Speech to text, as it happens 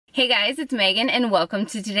Hey guys, it's Megan and welcome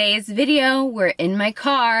to today's video. We're in my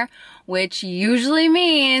car, which usually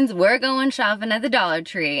means we're going shopping at the Dollar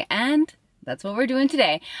Tree, and that's what we're doing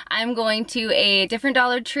today. I'm going to a different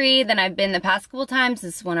Dollar Tree than I've been the past couple times.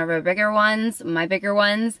 This is one of our bigger ones, my bigger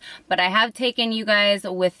ones, but I have taken you guys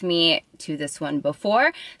with me to this one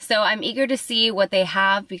before. So I'm eager to see what they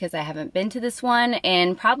have because I haven't been to this one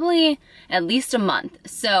in probably at least a month.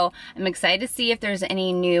 So I'm excited to see if there's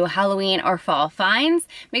any new Halloween or fall finds.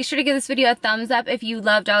 Make sure to give this video a thumbs up if you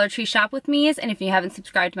love Dollar Tree Shop With Me's, and if you haven't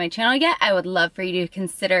subscribed to my channel yet, I would love for you to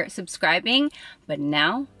consider subscribing. But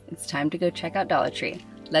now, it's time to go check out Dollar Tree.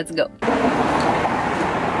 Let's go.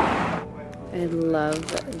 I love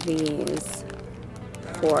these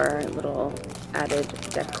for little added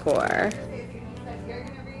decor.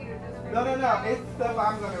 No, it's stuff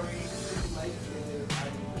I'm gonna read.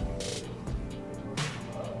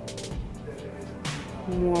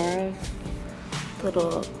 More of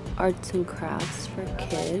little arts and crafts for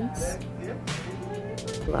kids.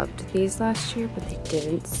 Loved these last year, but they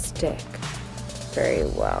didn't stick very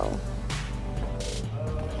well.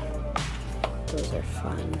 Those are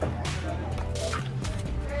fun.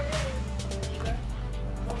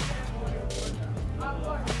 I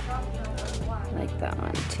like that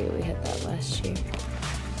one too. We had that last year.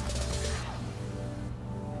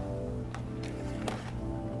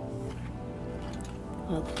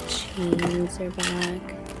 All the chains are back.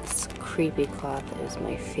 This creepy cloth is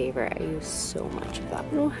my favorite. I use so much of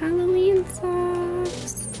that. Little Halloween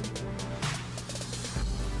socks.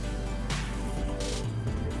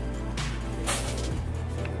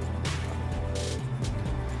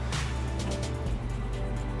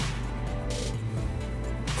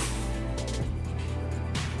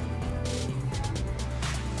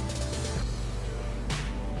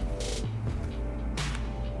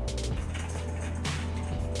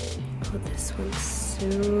 Oh, this one's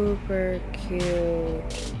super cute. I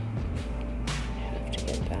have to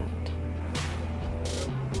get that.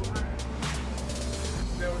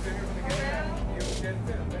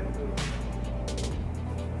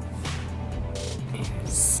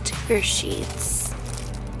 Sticker sheets.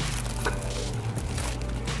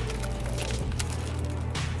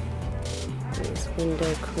 These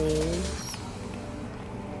window cleans.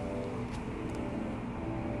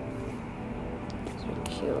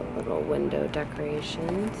 Cute little window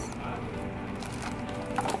decorations.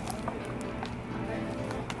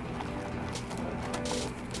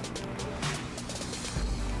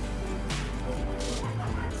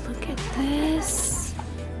 Look at this.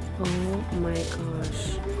 Oh my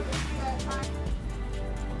gosh.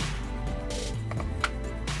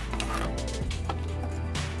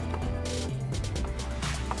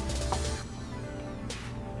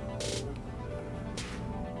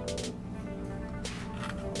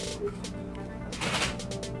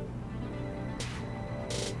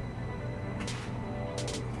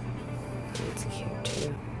 That's cute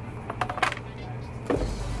too.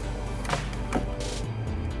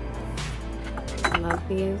 I love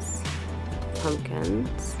these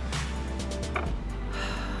pumpkins.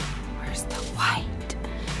 Where's the white?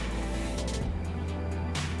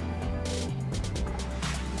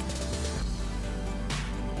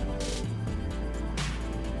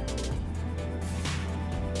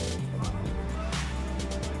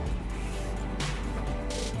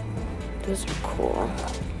 Those are cool.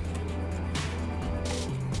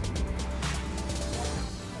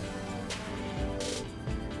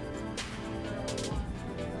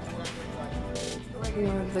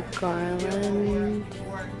 More of the garland.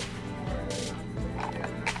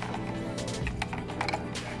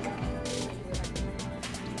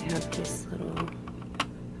 They have these little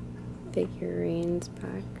figurines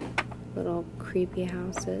back, little creepy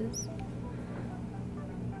houses.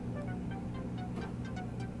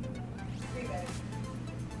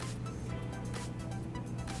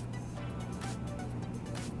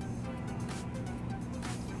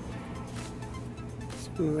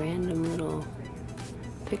 Some random little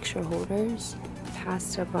picture holders.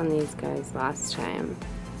 Passed up on these guys last time,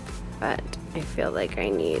 but I feel like I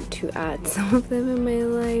need to add some of them in my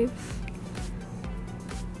life.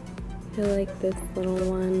 I like this little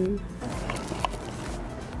one.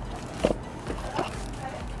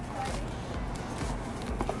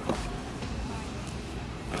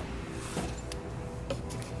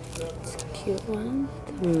 It's a cute one.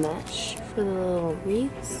 The mesh for the little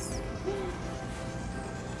wreaths.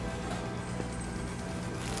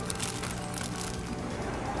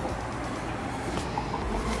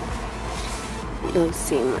 Those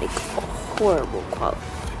seem like horrible quality.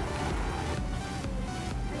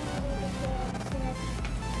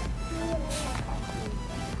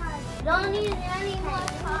 Don't need any more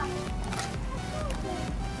pop.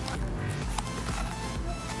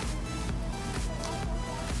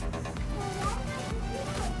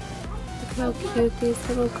 how cute these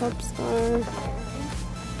little cups are.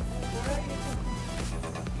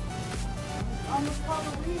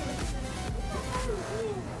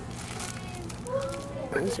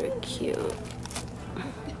 Those are cute.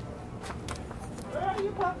 Where are you,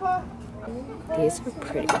 Papa? These are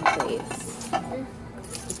pretty plates.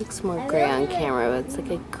 It looks more gray on camera, but it's like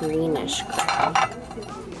a greenish gray.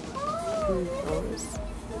 Those.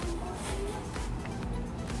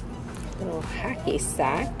 Little hacky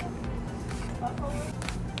sack.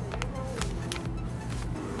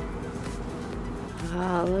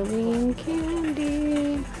 Halloween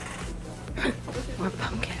candy. More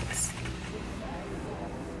pumpkins.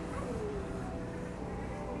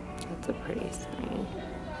 That's a pretty sign.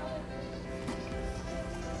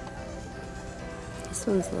 This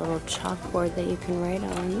one's a little chalkboard that you can write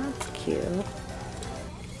on. That's cute.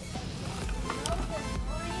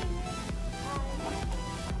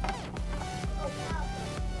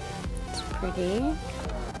 It's pretty.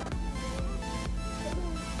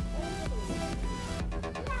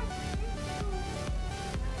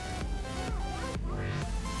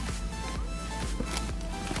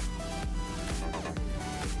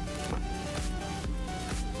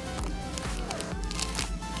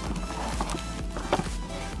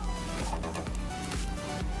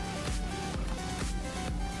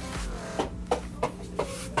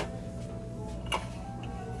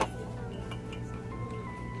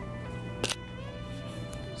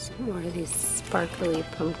 Some more of these sparkly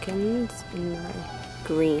pumpkins in the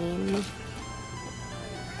green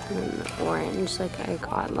and the orange like I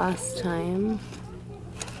got last time.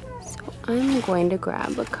 So I'm going to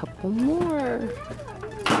grab a couple more.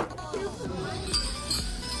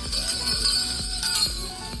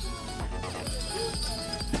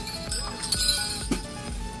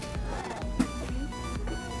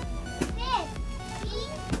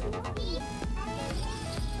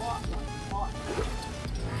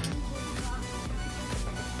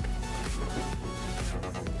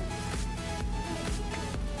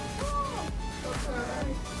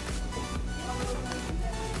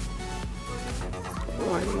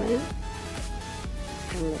 Ornament.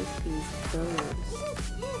 I like these bows.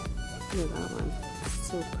 Look at that one. It's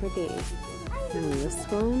so pretty. And this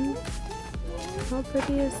one? How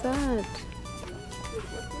pretty is that?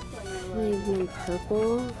 Evening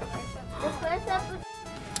purple.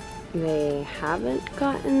 They haven't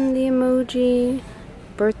gotten the emoji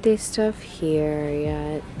birthday stuff here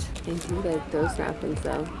yet. I do like those napkins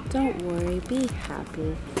though. Don't worry, be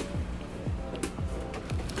happy.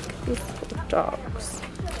 These little dogs.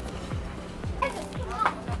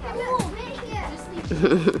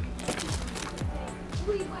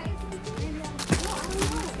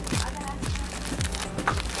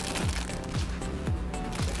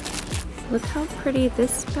 Look how pretty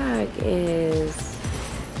this bag is.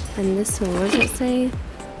 And this one, what does it say?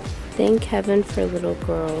 Thank heaven for little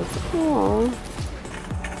girls. Aww.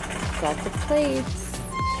 Got the plates.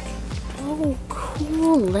 Oh,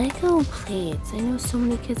 cool. Lego plates. I know so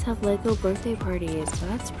many kids have Lego birthday parties, so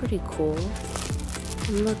that's pretty cool.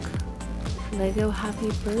 And look, Lego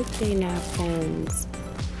happy birthday napkins.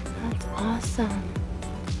 That's awesome.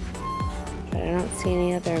 But I don't see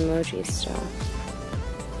any other emoji stuff.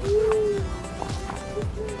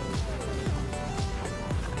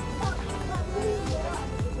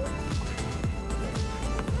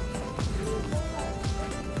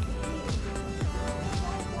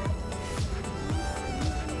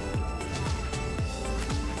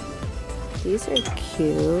 These are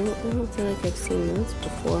cute. I don't feel like I've seen those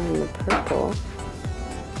before in the purple.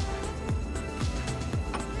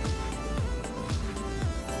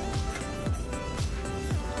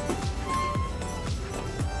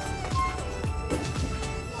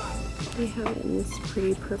 They have it in this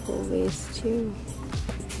pretty purple vase too.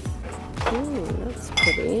 Oh, that's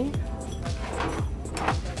pretty.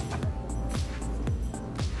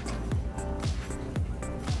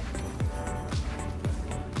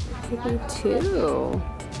 Pretty too.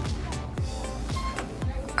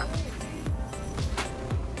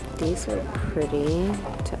 These are pretty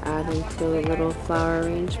to add into little flower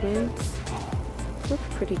arrangements. Look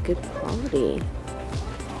pretty good quality.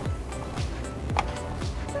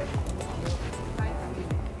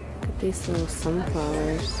 Look at these little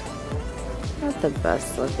sunflowers. Not the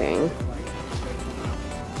best looking.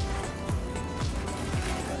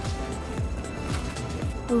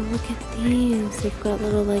 Oh, look at these. They've got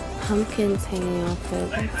little like pumpkins hanging off it.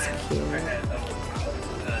 That's cute.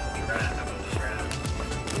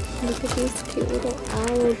 Look at these cute little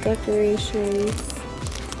owl decorations.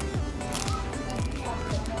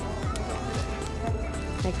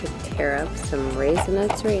 I could tear up some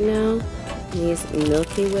raisinets right now These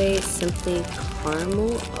Milky Way Simply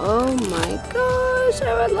Caramel. Oh my gosh,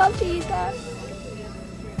 I would love to eat that.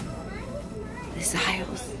 These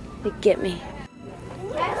aisles, they get me.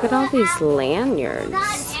 Look at all these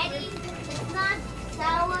lanyards.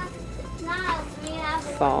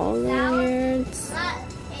 Fall lanyards.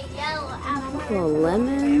 Little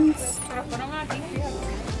lemons.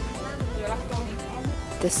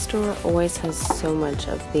 This store always has so much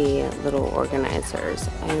of the little organizers.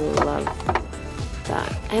 I love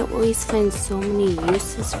that. I always find so many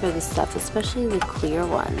uses for this stuff, especially the clear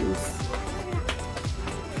ones.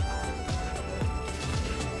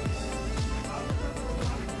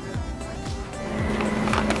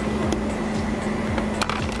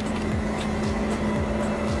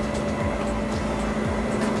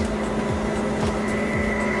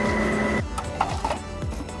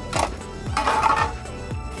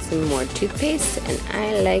 Some more toothpaste, and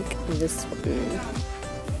I like this one.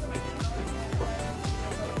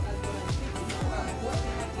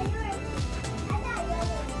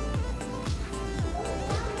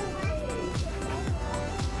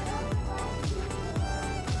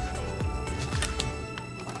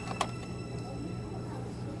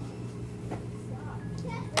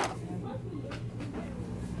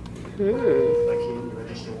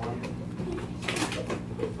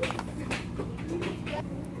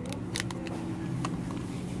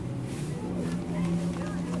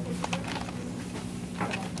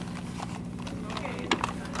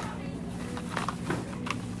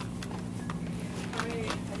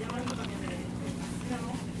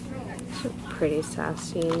 Pretty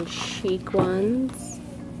sassy and chic ones.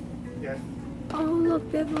 Oh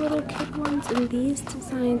look, they have little kid ones in these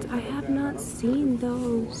designs. I have not seen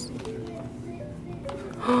those.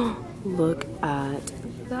 Oh, look at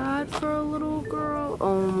that for a little girl.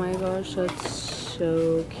 Oh my gosh, that's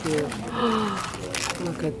so cute.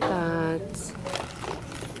 Look at that.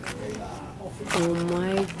 Oh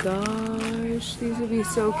my gosh, these would be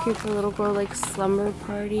so cute for a little girl, like slumber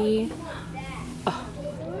party.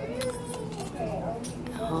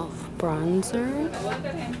 Bronzer.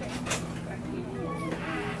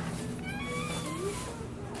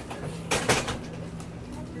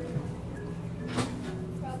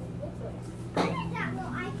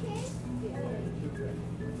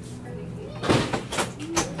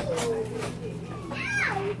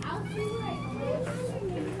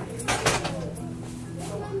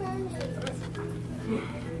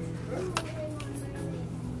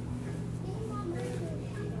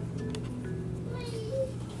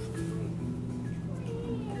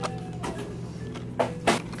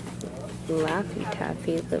 Laffy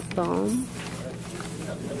Taffy lip balm.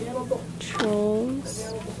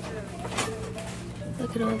 Trolls.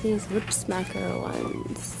 Look at all these lip smacker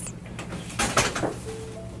ones.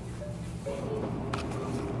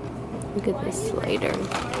 Look at this slider.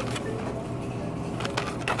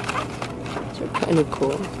 These are kind of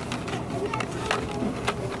cool.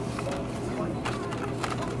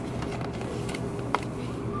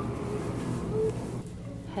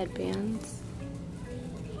 Headbands.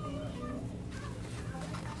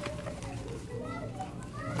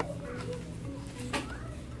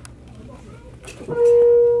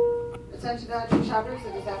 Attention Dollar Tree shoppers,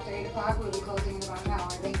 it is after 8 o'clock. We'll be closing in about an hour.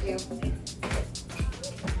 Thank you.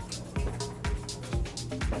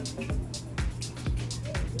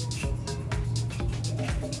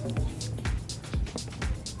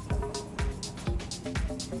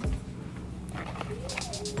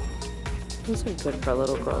 These are good for a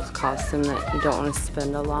little girl's costume that you don't want to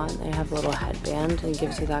spend a lot. They have a little headband and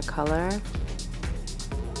gives you that color.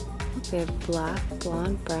 They have black,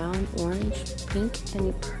 blonde, brown, orange, pink,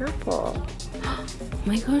 and purple. Oh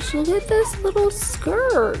my gosh, look at this little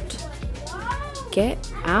skirt. Get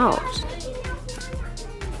out.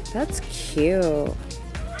 That's cute.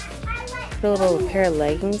 Put a little pair of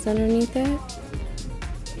leggings underneath it.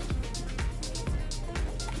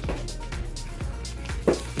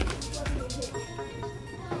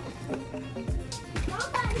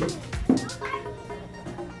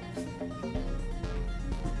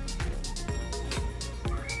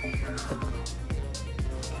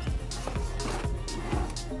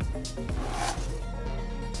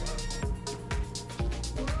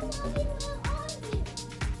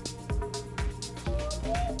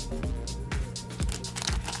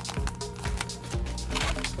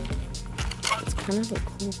 Kind of a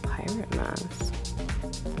cool pirate mask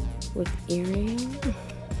with earrings.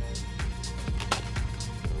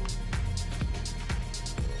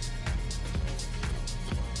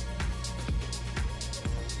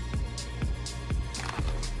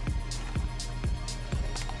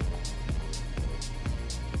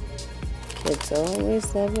 Kids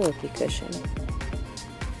always love a whoopee cushion.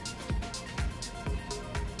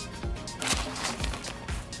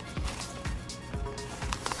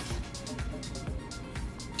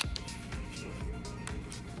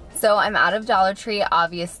 So I'm out of Dollar Tree,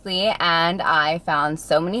 obviously, and I found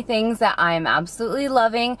so many things that I'm absolutely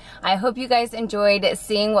loving. I hope you guys enjoyed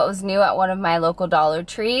seeing what was new at one of my local Dollar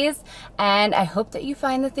Trees, and I hope that you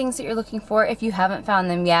find the things that you're looking for if you haven't found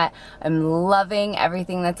them yet. I'm loving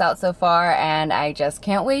everything that's out so far, and I just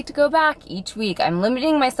can't wait to go back each week. I'm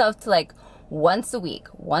limiting myself to like once a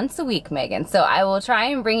week, Megan. So I will try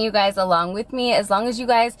and bring you guys along with me. As long as you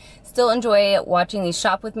guys still enjoy watching these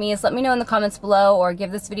shop with me's, let me know in the comments below, or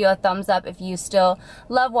give this video a thumbs up if you still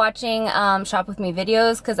love watching shop with me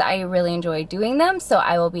videos, because I really enjoy doing them. So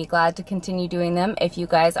I will be glad to continue doing them if you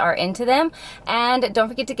guys are into them. And don't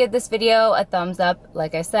forget to give this video a thumbs up,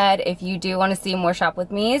 like I said, if you do want to see more shop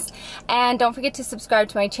with me's. And don't forget to subscribe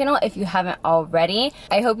to my channel if you haven't already.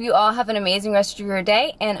 I hope you all have an amazing rest of your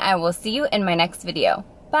day, and I will see you in my next video.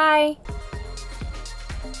 Bye!